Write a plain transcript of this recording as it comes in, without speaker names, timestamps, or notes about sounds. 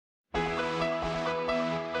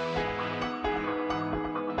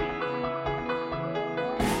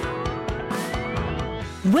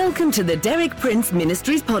Welcome to the Derek Prince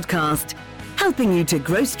Ministries podcast, helping you to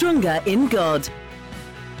grow stronger in God.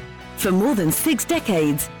 For more than 6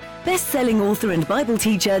 decades, best-selling author and Bible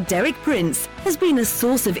teacher Derek Prince has been a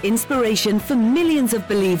source of inspiration for millions of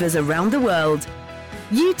believers around the world.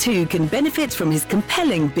 You too can benefit from his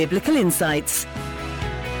compelling biblical insights.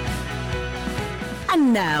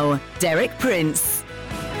 And now, Derek Prince.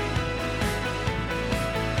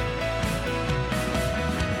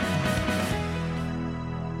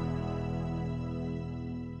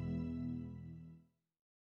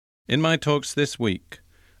 In my talks this week,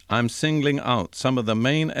 I'm singling out some of the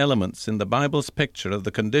main elements in the Bible's picture of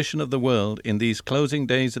the condition of the world in these closing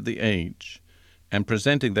days of the age, and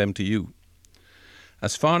presenting them to you.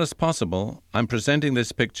 As far as possible, I'm presenting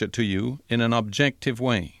this picture to you in an objective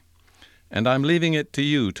way, and I'm leaving it to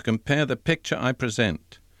you to compare the picture I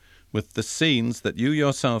present with the scenes that you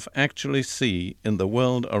yourself actually see in the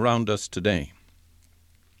world around us today.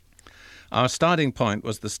 Our starting point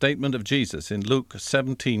was the statement of Jesus in Luke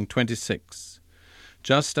 17:26.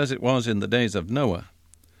 Just as it was in the days of Noah,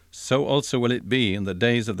 so also will it be in the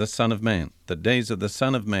days of the Son of Man. The days of the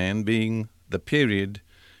Son of Man being the period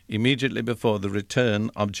immediately before the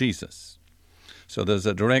return of Jesus. So there's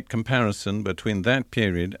a direct comparison between that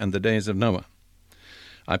period and the days of Noah.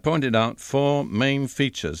 I pointed out 4 main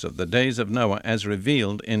features of the days of Noah as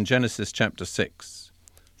revealed in Genesis chapter 6.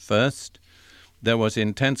 First, there was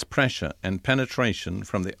intense pressure and penetration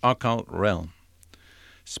from the occult realm.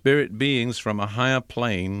 Spirit beings from a higher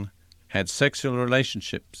plane had sexual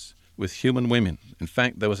relationships with human women. In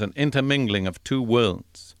fact, there was an intermingling of 2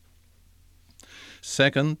 worlds.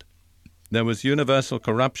 Second, there was universal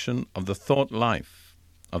corruption of the thought life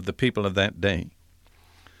of the people of that day.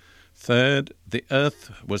 Third, the earth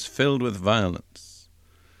was filled with violence.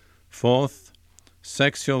 Fourth,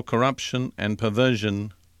 sexual corruption and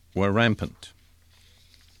perversion were rampant.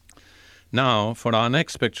 Now, for our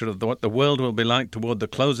next picture of what the world will be like toward the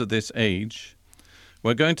close of this age,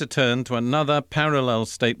 we're going to turn to another parallel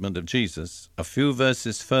statement of Jesus a few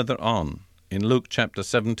verses further on in Luke chapter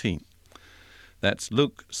 17. That's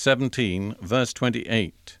Luke 17, verse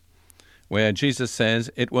 28, where Jesus says,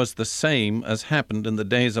 "It was the same as happened in the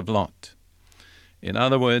days of Lot." In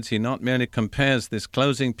other words, he not merely compares this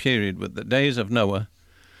closing period with the days of Noah,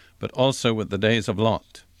 but also with the days of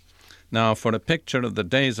Lot. Now, for a picture of the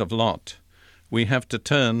days of Lot, we have to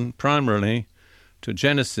turn primarily to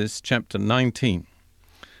Genesis chapter 19.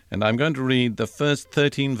 And I'm going to read the first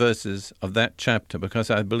 13 verses of that chapter because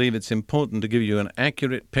I believe it's important to give you an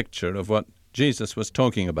accurate picture of what Jesus was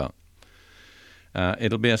talking about.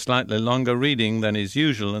 It'll be a slightly longer reading than is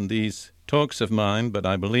usual in these talks of mine, but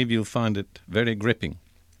I believe you'll find it very gripping.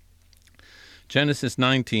 Genesis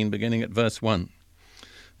 19, beginning at verse 1.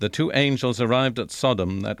 The 2 angels arrived at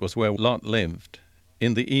Sodom, that was where Lot lived,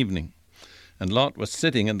 in the evening, and Lot was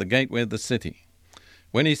sitting in the gateway of the city.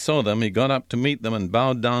 When he saw them, he got up to meet them and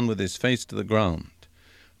bowed down with his face to the ground.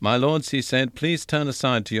 "My lords," he said, "please turn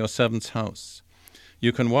aside to your servant's house.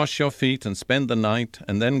 You can wash your feet and spend the night,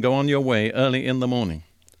 and then go on your way early in the morning."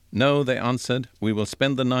 "No," they answered, "we will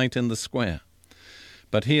spend the night in the square."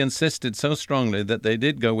 But he insisted so strongly that they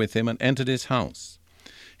did go with him and entered his house.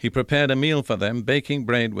 He prepared a meal for them, baking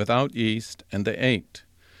bread without yeast, and they ate.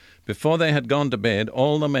 Before they had gone to bed,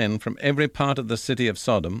 all the men from every part of the city of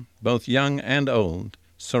Sodom, both young and old,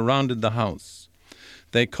 surrounded the house.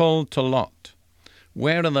 They called to Lot,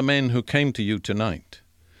 "Where are the men who came to you tonight?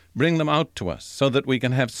 Bring them out to us, so that we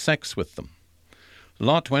can have sex with them."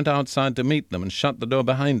 Lot went outside to meet them and shut the door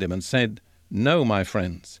behind him and said, "No, my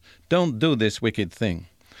friends, don't do this wicked thing.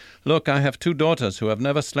 Look, I have 2 daughters who have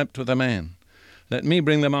never slept with a man. Let me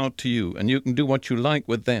bring them out to you, and you can do what you like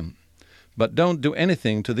with them. But don't do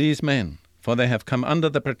anything to these men, for they have come under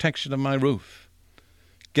the protection of my roof."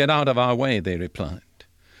 "Get out of our way," they replied.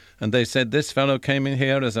 And they said, "This fellow came in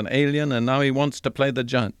here as an alien, and now he wants to play the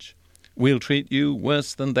judge. We'll treat you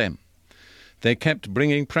worse than them." They kept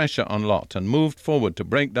bringing pressure on Lot and moved forward to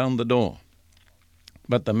break down the door.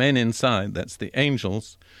 But the men inside, that's the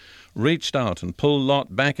angels, reached out and pulled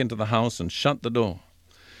Lot back into the house and shut the door.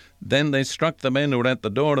 Then they struck the men who were at the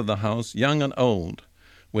door of the house, young and old,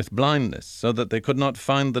 with blindness, so that they could not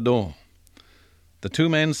find the door. The 2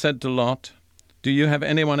 men said to Lot, "Do you have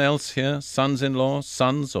anyone else here, sons-in-law,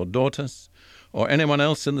 sons or daughters, or anyone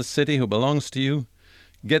else in the city who belongs to you?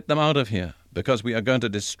 Get them out of here, because we are going to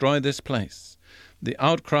destroy this place. The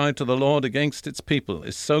outcry to the Lord against its people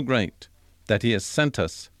is so great that he has sent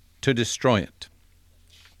us to destroy it."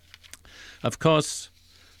 Of course,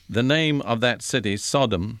 the name of that city,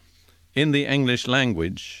 Sodom, in the English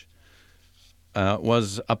language,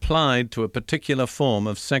 was applied to a particular form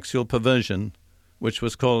of sexual perversion which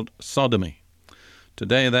was called sodomy.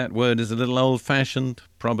 Today that word is a little old-fashioned.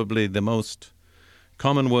 Probably the most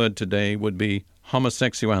common word today would be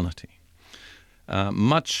homosexuality.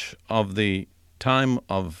 Much of the time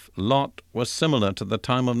of Lot was similar to the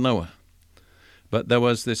time of Noah. But there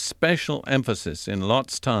was this special emphasis in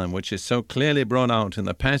Lot's time, which is so clearly brought out in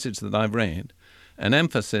the passage that I've read, an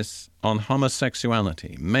emphasis on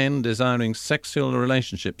homosexuality, men desiring sexual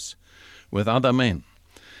relationships with other men.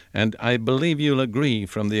 And I believe you'll agree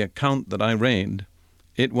from the account that I read,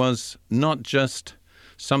 it was not just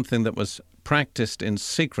something that was practiced in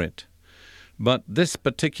secret, but this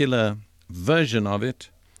particular version of it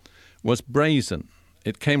was brazen.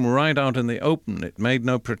 It came right out in the open. It made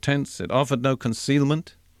no pretense. It offered no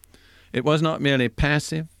concealment. It was not merely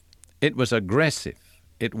passive. It was aggressive.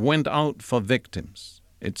 It went out for victims.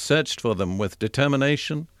 It searched for them with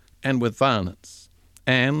determination and with violence.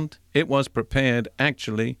 And it was prepared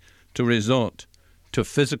actually to resort to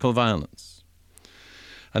physical violence.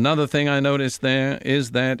 Another thing I noticed there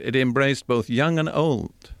is that it embraced both young and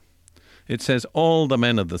old. It says all the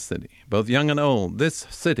men of the city, both young and old. This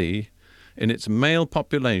city, in its male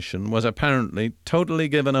population, was apparently totally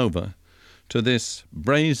given over to this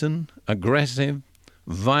brazen, aggressive,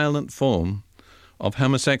 violent form of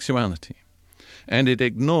homosexuality. And it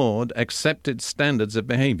ignored accepted standards of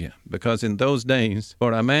behavior, because in those days,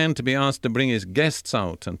 for a man to be asked to bring his guests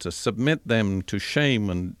out and to submit them to shame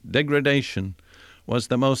and degradation was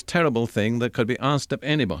the most terrible thing that could be asked of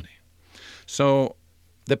anybody. So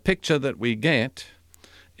the picture that we get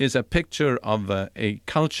is a picture of a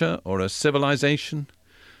culture or a civilization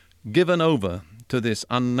given over to this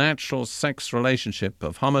unnatural sex relationship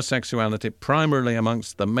of homosexuality, primarily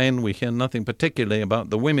amongst the men. We hear nothing particularly about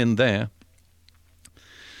the women there.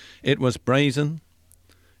 It was brazen,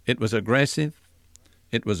 it was aggressive,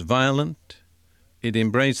 it was violent, it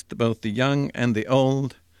embraced both the young and the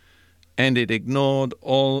old, and it ignored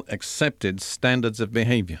all accepted standards of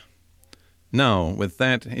behavior. Now, with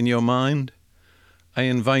that in your mind, I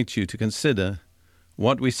invite you to consider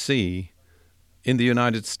what we see in the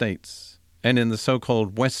United States and in the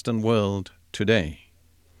so-called Western world today.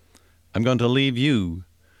 I'm going to leave you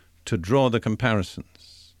to draw the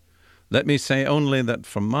comparisons. Let me say only that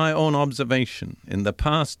from my own observation, in the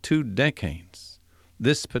past 2 decades,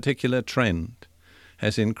 this particular trend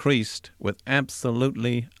has increased with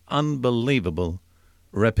absolutely unbelievable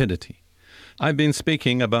rapidity. I've been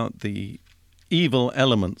speaking about the evil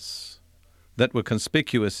elements that were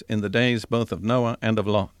conspicuous in the days both of Noah and of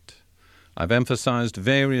Lot. I've emphasized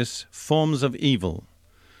various forms of evil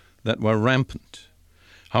that were rampant.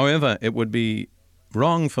 However, it would be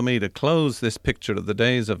wrong for me to close this picture of the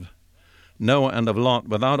days of Noah and of Lot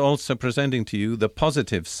without also presenting to you the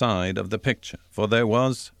positive side of the picture, for there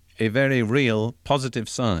was a very real positive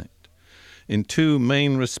side in 2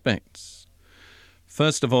 main respects.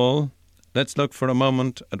 First of all, let's look for a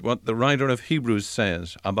moment at what the writer of Hebrews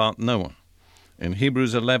says about Noah. In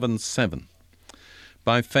Hebrews 11:7,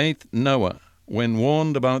 by faith Noah, when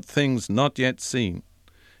warned about things not yet seen,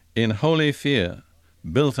 in holy fear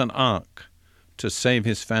built an ark to save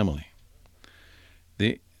his family.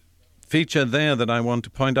 The feature there that I want to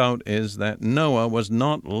point out is that Noah was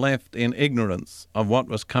not left in ignorance of what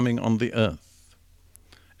was coming on the earth.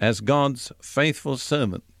 As God's faithful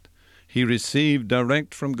servant, he received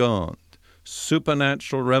direct from God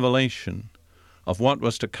supernatural revelation of what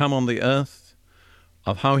was to come on the earth,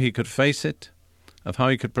 of how he could face it, of how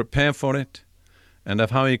he could prepare for it, and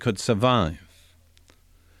of how he could survive.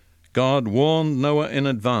 God warned Noah in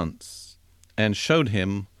advance and showed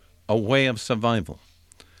him a way of survival.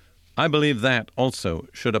 I believe that also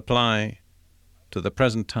should apply to the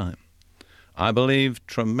present time. I believe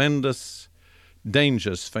tremendous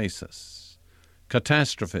dangers face us,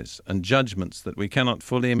 catastrophes and judgments that we cannot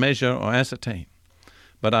fully measure or ascertain.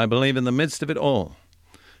 But I believe in the midst of it all,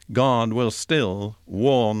 God will still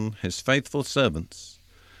warn his faithful servants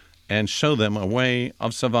and show them a way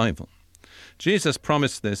of survival. Jesus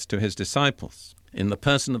promised this to his disciples in the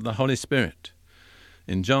person of the Holy Spirit.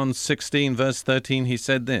 In John 16, verse 13, he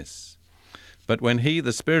said this, "But when he,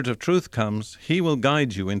 the Spirit of truth, comes, he will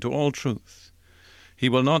guide you into all truth. He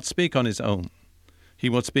will not speak on his own. He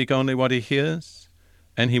will speak only what he hears,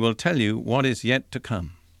 and he will tell you what is yet to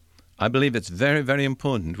come." I believe it's very, very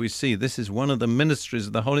important. We see this is one of the ministries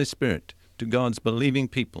of the Holy Spirit to God's believing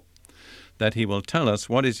people, that he will tell us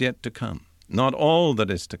what is yet to come. Not all that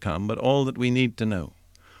is to come, but all that we need to know.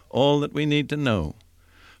 All that we need to know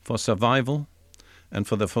for survival and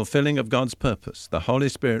for the fulfilling of God's purpose. The Holy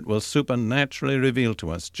Spirit will supernaturally reveal to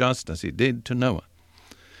us, just as he did to Noah.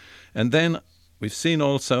 And then we've seen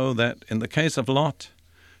also that in the case of Lot,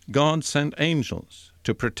 God sent angels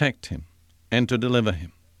to protect him and to deliver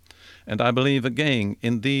him. And I believe again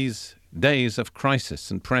in these days of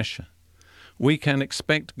crisis and pressure, we can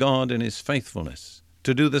expect God in his faithfulness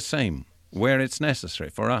to do the same where it's necessary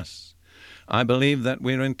for us. I believe that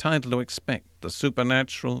we're entitled to expect the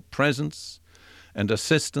supernatural presence and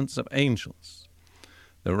assistance of angels.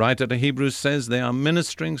 The writer to Hebrews says they are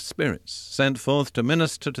ministering spirits sent forth to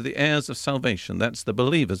minister to the heirs of salvation. That's the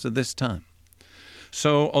believers of this time.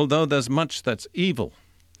 So although there's much that's evil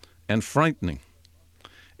and frightening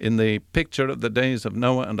in the picture of the days of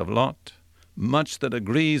Noah and of Lot, much that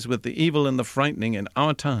agrees with the evil and the frightening in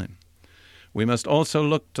our time, we must also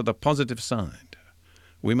look to the positive side.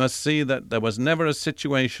 We must see that there was never a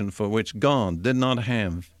situation for which God did not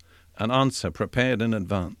have an answer prepared in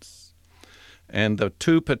advance. And the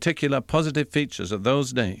two particular positive features of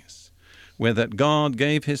those days were that God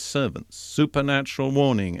gave his servants supernatural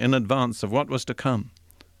warning in advance of what was to come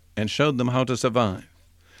and showed them how to survive.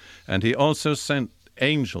 And he also sent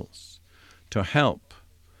angels to help,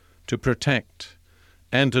 to protect,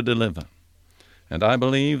 and to deliver. And I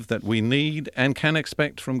believe that we need and can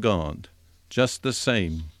expect from God just the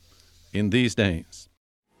same in these days.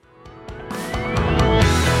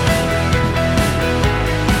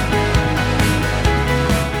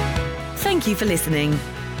 Thank you for listening.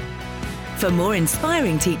 For more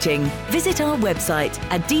inspiring teaching, visit our website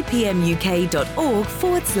at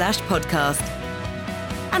dpmuk.org/podcast.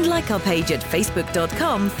 And like our page at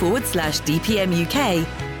facebook.com/dpmuk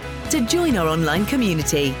to join our online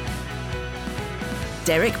community.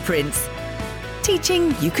 Derek Prince,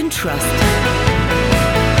 teaching you can trust.